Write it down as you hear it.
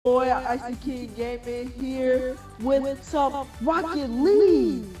Boy, IccyKingGaming here with some Rocket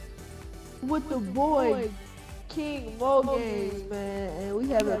League with the boy King Mo Games, man. And we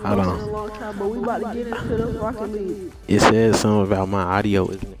haven't Hold posted in on. a long time, but we about to get into the Rocket League. It says something about my audio,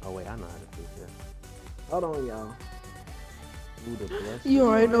 isn't it? Oh wait, I know how to fix that. Hold on, y'all. Buddha bless. You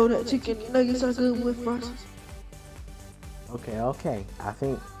already know that chicken nuggets are good with fries. Okay. I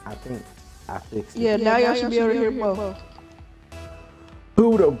think I fixed it. Yeah, now y'all should be able to hear Mo.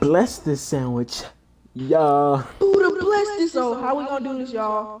 Buddha bless this sandwich. Yeah. Buddha bless this. So how we gonna do this,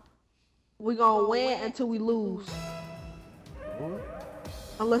 y'all? We gonna win until we lose.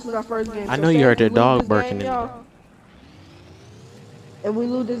 Unless it's our first game. I So know you say heard if we that dog lose this barking game, in y'all. If we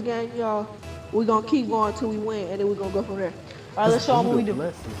lose this game, y'all, we gonna keep going until we win, and then we gonna go from there. All right, let's show them what we do.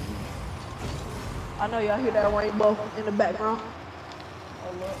 I know y'all hear that rainbow in the background.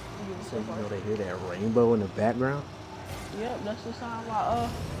 Oh look, So you know they hear that rainbow in the background? yep, that's the sound like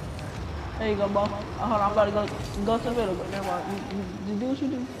there you go, Bo. Hold on, I'm about to go to the middle, but never mind. You do what you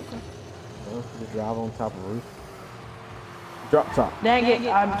do. Okay. Just drive on top of the roof. Drop top. Dang it,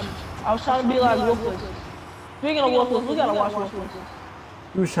 I was trying to be like Wolfless. Speaking of Wolfless, we gotta watch Wolfless.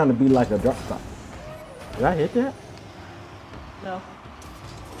 You was trying to be like a drop top. Did I hit that? No.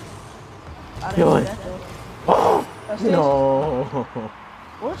 I didn't hit that though. Oh That's no!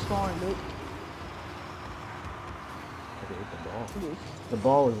 We're scoring, dude. I hit the ball. The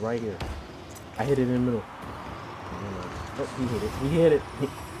ball is right here. I hit it in the middle. Oh, he hit it. He hit it.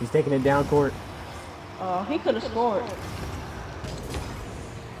 He's taking it down court. He could have scored.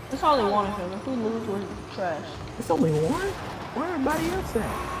 It's only one of him. If we lose, we're trash. It's only one? Where everybody else at?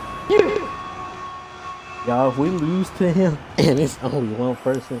 Y'all, if we lose to him and it's only one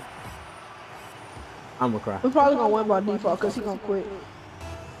person, I'm gonna cry. We're probably gonna win by default because he gonna quit.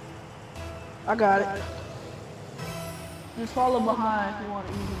 I got it. Just follow behind if you want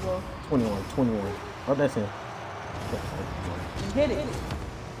an easy goal. 21. Oh, that's him. Hit it.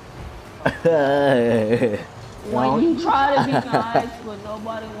 Hey. When you try to be nice, but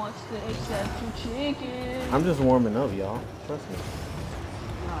nobody wants to accept your chicken. I'm just warming up, y'all. Trust me.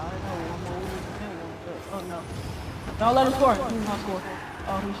 Nah, I know one more. Oh no. Don't let him score. He's not score.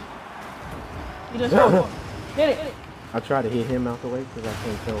 Oh, he just scored. Hit it. I try to hit him out the way because I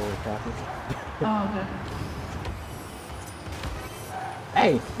can't tell what's happening. Oh, okay.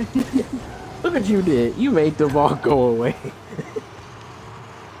 Hey! Look what you did. You made the ball go away.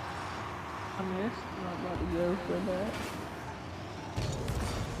 I missed. I'm not about to go so bad.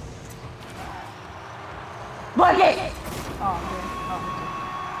 Bucket! Oh,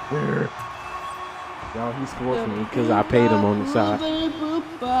 man. Oh, Y'all, he scored for me because I paid him on the side.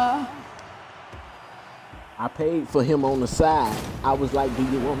 I paid for him on the side. I was like, do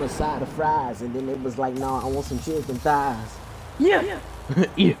you want a side of fries? And then it was like, no, I want some chicken thighs. Yeah.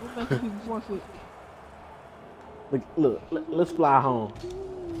 Yeah. We're making people forfeit. Look, let's fly home.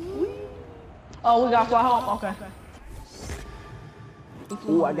 Oh, we got to fly home? Okay.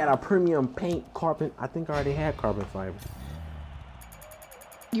 Ooh, I got a premium paint carbon. I think I already had carbon fiber.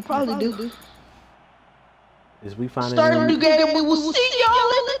 You probably do. Is we finding Start a new game and we will see y'all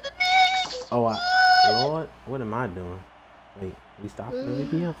in the next. Oh, Lord, what am I doing? Wait, we stopped the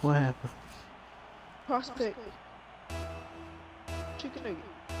video? What happened? Prospect. Chicken nugget.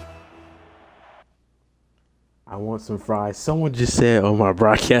 I want some fries. Someone just said on my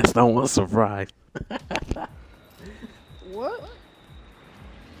broadcast, I want some fries. What?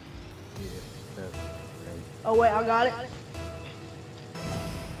 Yeah, that's crazy. Oh, wait, I got it.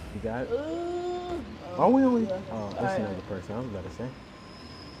 You got it? Are we only? Yeah. Oh, that's Alright. another person. I was about to say.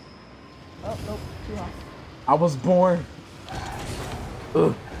 Oh, nope. Too high. I was born.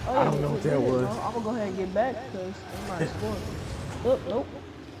 Ugh, Oh, I don't know what that was. I'm gonna go ahead and get back because they might score. Nope.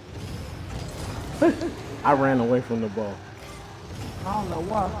 I ran away from the ball. I don't know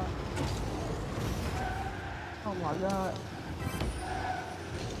why. Oh my god.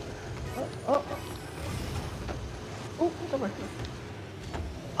 Oh, come here.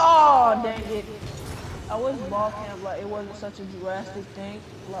 Oh, dang it. I wish ball camp, like, it wasn't such a drastic thing.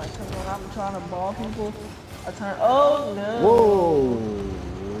 Like, cause when I'm trying to ball people, I turn, oh no. Whoa.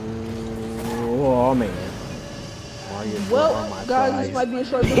 Oh, man. Marcus, where are my Well, guys, fries? this might be a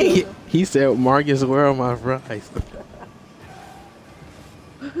short video. He said, Marcus, where are my fries?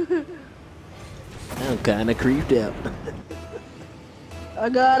 I'm kind of creeped out. I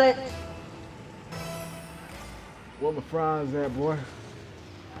got it. Where my fries at, boy?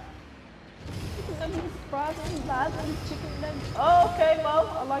 Fries and fries and chicken nuggets. Oh, okay, Mo.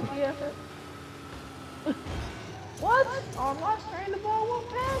 I like the effort. What? On my screen, the ball went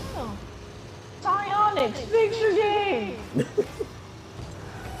past him. Psionics, fix your game.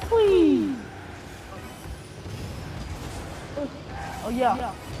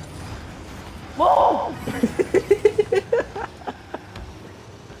 yeah. Whoa!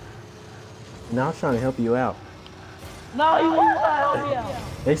 No, I was trying to help you out. No, you won't help me out.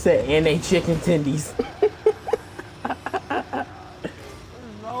 They said, and they chicken tendies.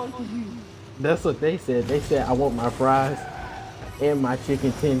 That's what they said. They said, I want my fries and my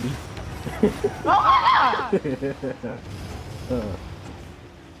chicken tendies. I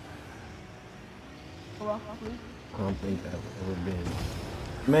don't think I've ever been.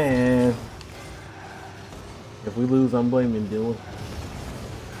 Man, if we lose, I'm blaming Dylan.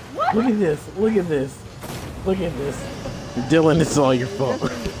 What? Look at this. Look at this. Look at this. Dylan, it's all your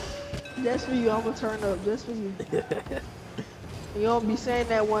fault. Just for you, I'm gonna turn up. Just for you. You don't be saying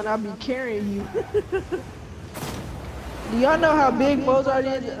that when I be carrying you. Do y'all know how big Mozart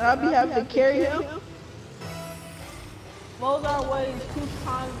is? I be having to carry him. Mozart weighs 2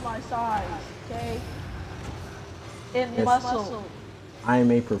 times my size, okay? In muscle. I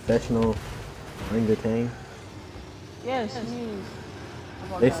am a professional orangutan. Yes, he is.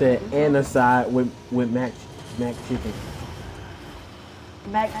 They said, and a side with mac chicken.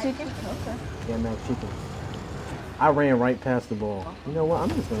 McChicken? Okay. Yeah, McChicken. I ran right past the ball. You know what? I'm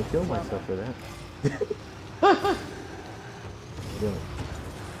just gonna kill myself for that.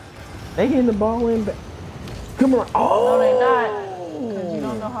 They getting the ball in back. Come on. Oh! No, they not. Because you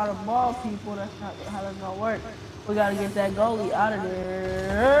don't know how to ball people. That's not how that's gonna work. We gotta get that goalie out of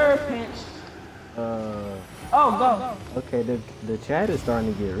there. Pinch. Oh, go. Okay, the chat is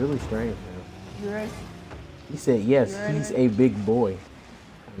starting to get really strange now. You ready? He said, yes, he's a big boy.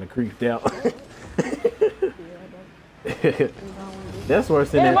 Kinda creeped out. That's worse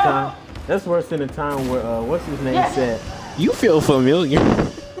than that time. That's worse than the time where what's his name said, "You feel familiar."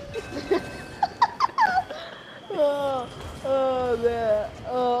 Oh man.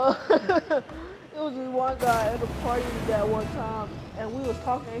 It was this one guy at a party that one time, and we was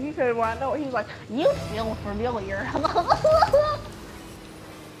talking, and he said, "Well, I know." He was like, "You feel familiar."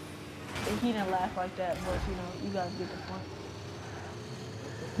 And he didn't laugh like that, but you know, you gotta get the point.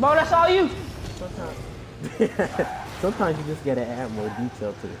 Bro, that's all you. Sometimes you just gotta add more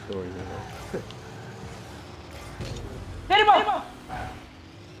detail to the story, you know. Hit him up!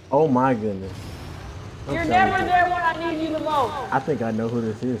 Oh my goodness. You're never there when I need you the most. I think I know who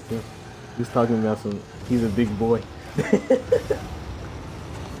this is too. He's talking about he's a big boy.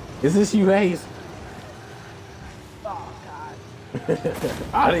 Is this you, Hayes? Oh God.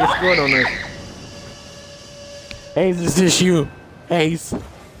 Oh, they scored on us. Hayes, is this you? Hayes.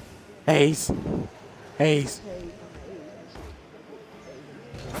 Hayes. Hayes.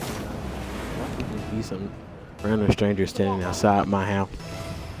 Be some random stranger standing outside my house.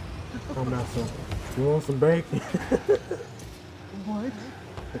 I'm not some. You want some bacon? What?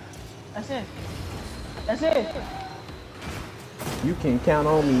 That's it. That's it. You can count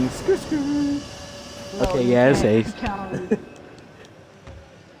on me. No, okay, yeah, it's Hayes.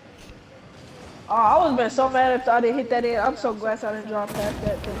 Oh, I would have been so mad if I didn't hit that in. I'm so glad I didn't drop past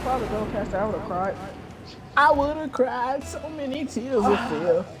that. If I would have gone past that, I would have cried. I would have cried so many tears of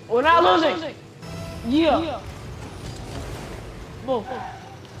fear. We're not losing. Yeah. Move.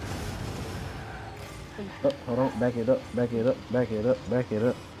 Oh, hold on, back it up, back it up, back it up, back it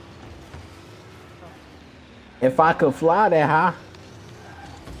up. If I could fly that high.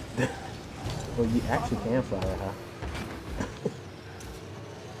 Well, you actually can fly that high.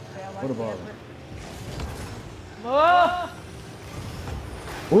 What about it? Why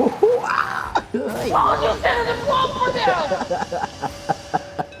would you stand in the club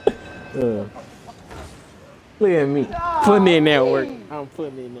for them? Look at me, putting in that work. I'm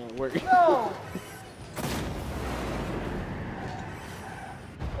putting in that work. No.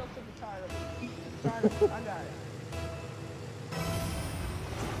 I got it.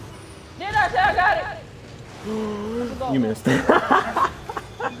 Did I say I got it? You missed it.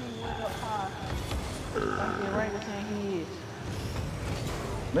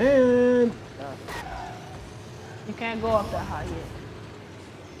 Man. You can't go up that high yet.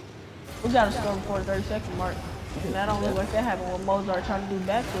 We gotta score before the 30-second mark. And that don't look like that happened when Mozart tried to do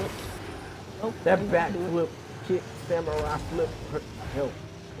backflip. Nope. That backflip, kick, samurai flip, help.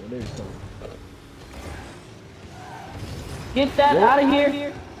 Oh, there you go. Get that out of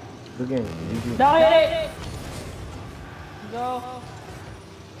here. Good game. Don't hit it. Go.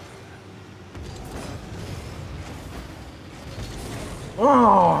 Oh,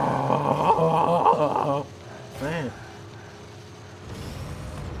 man.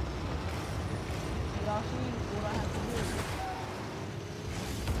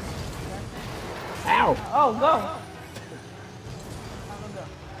 Ow. Oh, go.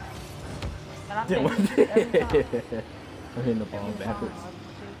 And I think every time. I'm hitting the ball backwards.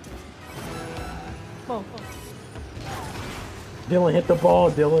 Oh. Dylan, hit the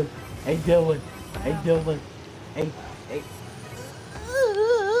ball, Dylan. Hey, Dylan. Hey, Dylan. Hey.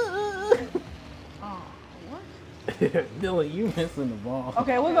 Oh, what? Dylan, you missing the ball.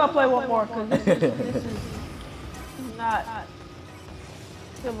 Okay, we're gonna play one more because this is not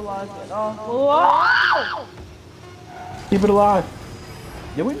civilized at all. Whoa! Keep it alive.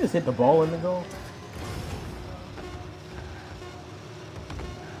 Did we just hit the ball in the goal?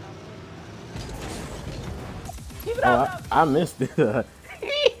 Keep it up. I missed it.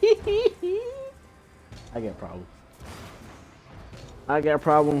 I got problems. I got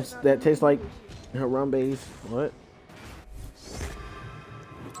problems that taste like Harambe's. What?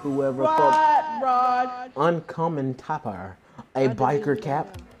 Whoever thought Rod. uncommon topper, a biker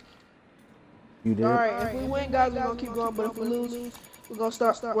cap. You did. All right, if we win, guys, we're gonna keep going. But if we lose, we're gonna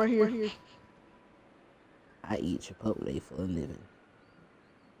start right here. I eat Chipotle for a living.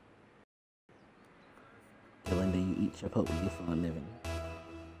 Dylan, do you eat Chipotle for a living?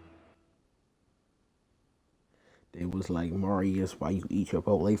 They was like, Marius, why you eat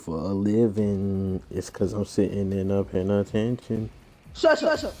Chipotle for a living? It's cause I'm sitting and up paying attention. Shut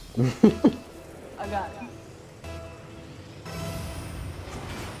up. I got it.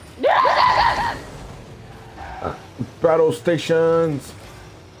 Battle stations.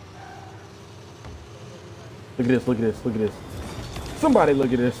 Look at this. Somebody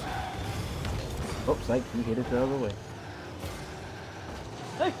look at this. Oh, psych, you hit it the other way.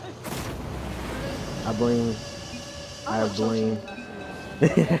 I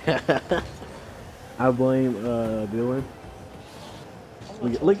blame Dylan.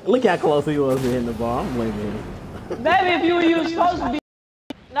 Look how close he was to hitting the ball. I'm blaming him. Maybe if you were supposed to be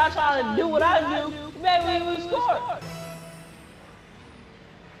not trying to do what I do, maybe we would score.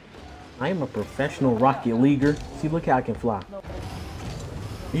 I am a professional Rocket Leaguer. See, look how I can fly. No.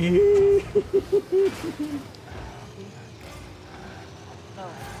 Yeah. No.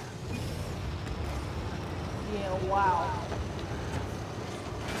 Yeah, wow.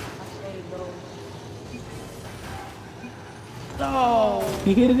 I saved those. No.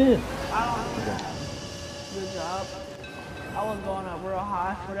 He hit it in. Good job. I was going up real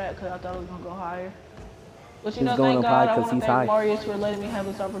high for that because I thought it was going to go higher. But you know, thank God, I want to thank Marius for letting me have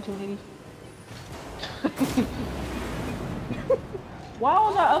this opportunity. Why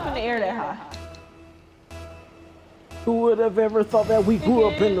was I up in the air that high? Who would have ever thought that we grew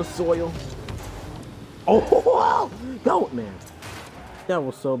up in the soil? Oh, wow. Go, man. That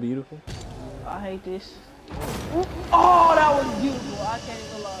was so beautiful. I hate this. Oh, that was beautiful. I can't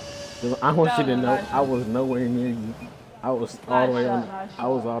even lie. I want you to know, I was nowhere near you. I was all the way on. I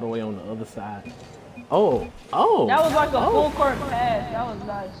was all the way on the other side. Oh. That was like a full court pass. That was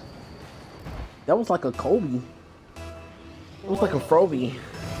nice. That was like a Kobe. It was like a Froby.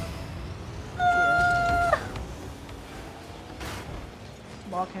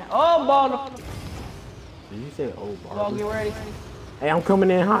 Ball can't. Oh, ball. Did you say oh, Barbie? Ball, get ready. Hey, I'm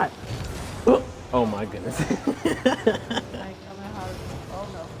coming in hot. Oh my goodness. Oh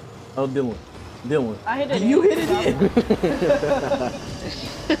no. Oh, Dylan. I hit it. You hit it in.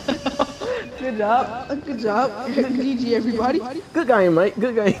 Good job. GG, everybody. Good game, mate.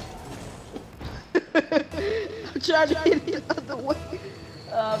 Good game. I'm trying to hit it the other way.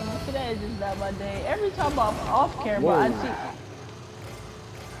 Today is just not my day. Every time I'm off camera, I see.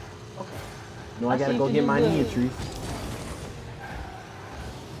 Okay. No, I gotta go get my knee trees.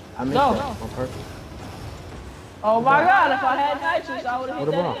 I missed that on purpose. Oh my God! If I had nitrous, I would have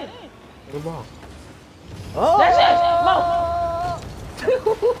hit that in. What the ball? Oh! That's it! Mo!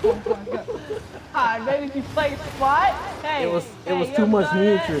 Oh my God. Alright, maybe if you play spot, hey. It was too much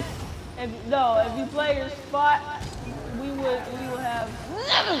nitrous. If you play your spot, we would have.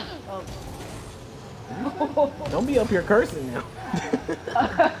 Don't be up here cursing now.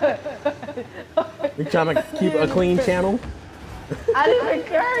 You trying to keep a clean channel? I didn't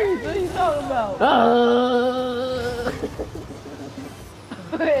curse. What are you talking about?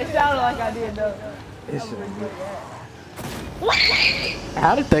 It sounded like I did though.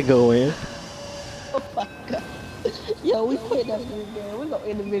 How did that go in? Oh my God. Yo, we played that video game. We're gonna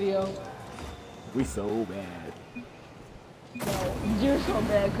end the video. We so bad. No, you're so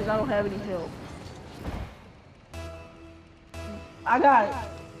bad because I don't have any help. I got it.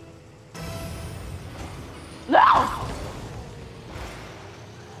 No!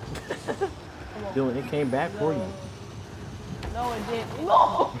 Dylan, it came back for you. No, it didn't.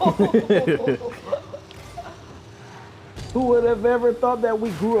 No! Who would have ever thought that we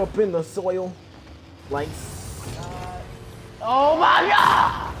grew up in the soil? Like... Oh my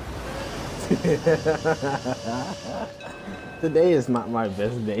God! Today is not my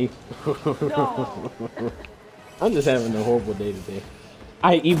best day. No. I'm just having a horrible day today.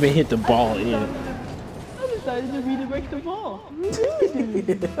 I even hit the ball in. I decided to redirect the ball.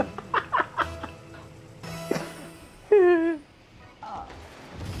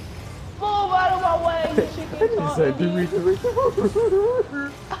 Move out of my way, you chicken talk. I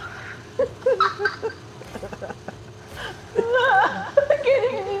can't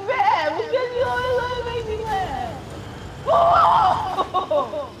even be mad because you always want to make me laugh.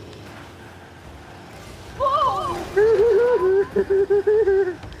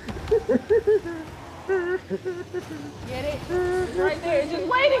 Get it? It's right there. It's just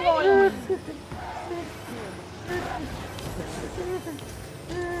waiting on you.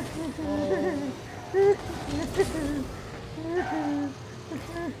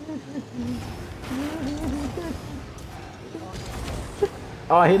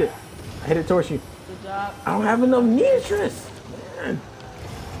 Oh, I hit it. I hit it towards you. Good job. I don't have enough nitrous. Man.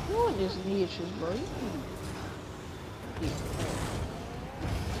 You want this nitrous, bro.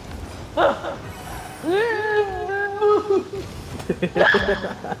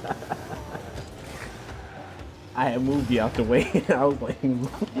 I had moved you out the way. I was like,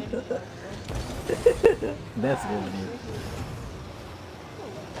 that's what it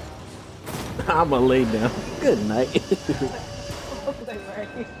is. I'ma lay down. Good night.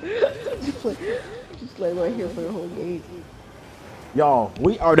 Just lay right here for the whole game. Y'all,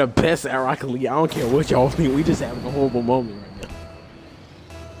 we are the best at Rocket League. I don't care what y'all think. We just having a horrible moment right now.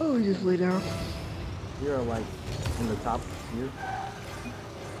 Oh, we just lay down. You're like in the top tier.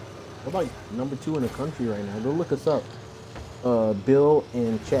 We're like number 2 in the country right now. Go look us up. Bill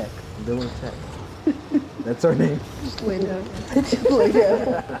and Check. Bill and Check. That's our name. Just lay down. Just lay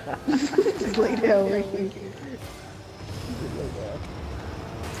down. Just lay down right here.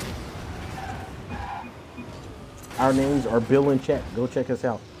 Our names are Bill and Check. Go check us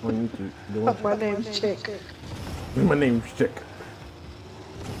out on YouTube. Bill and My name's Check. My name's Check.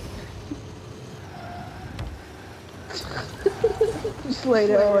 Just lay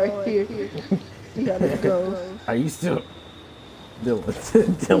down right here. See how that goes. Are you still Dylan?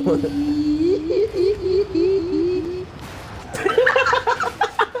 Dylan.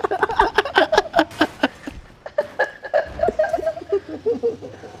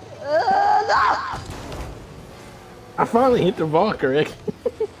 I finally hit the ball correct.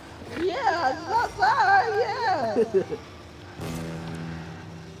 Yeah, it's outside, yeah.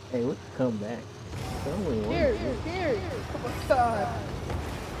 Hey, let's come back. Here. Oh my God.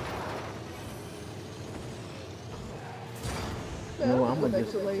 No, I'm gonna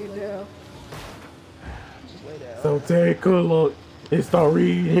just lay down. Just lay down. So take a look. It's the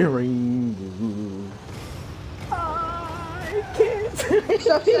reading. I can't.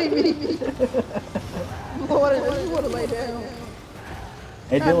 Stop hitting me. You want to lay down.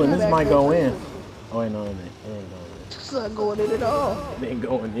 Hey Dylan, this might go in. Oh wait, no, it ain't going in. It's not going in at all. It ain't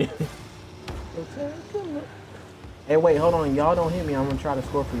going in. Hey, wait, hold on. Y'all don't hit me. I'm gonna try to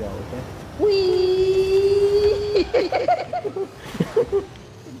score for y'all, okay? Wee!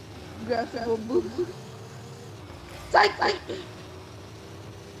 Grab some boots. Psych!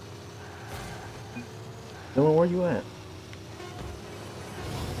 Dylan, where you at?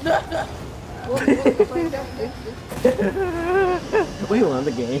 We won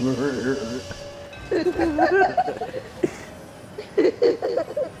the game.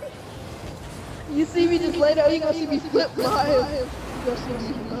 You see me just lay down, you gonna see me flip behind him. You gonna see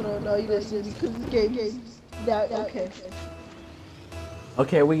me, no, you didn't see me because this game that, okay.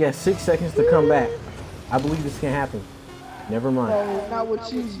 Okay, we got 6 seconds to come back. I believe this can happen. Never mind. No, not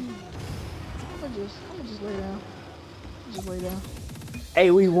with you. I'm gonna just lay down. Just lay down.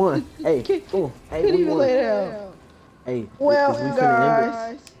 Hey, we won. Hey, ooh, hey, we won. Lay down. Hey, well,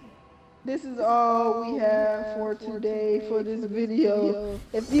 guys, this is all we have for today for this video.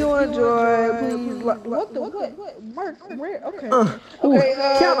 If you enjoyed, please like. What? Mark, where? Okay.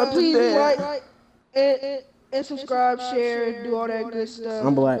 Please like and subscribe, share, do all that good stuff.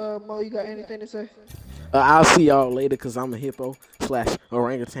 I'm black. Mo, you got anything to say? I'll see y'all later because I'm a hippo /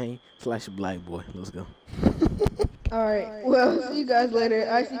 orangutan / black boy. Let's go. Alright, well, see you guys later.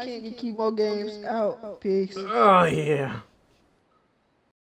 IccyKing and keep more games out. Peace. Oh, yeah.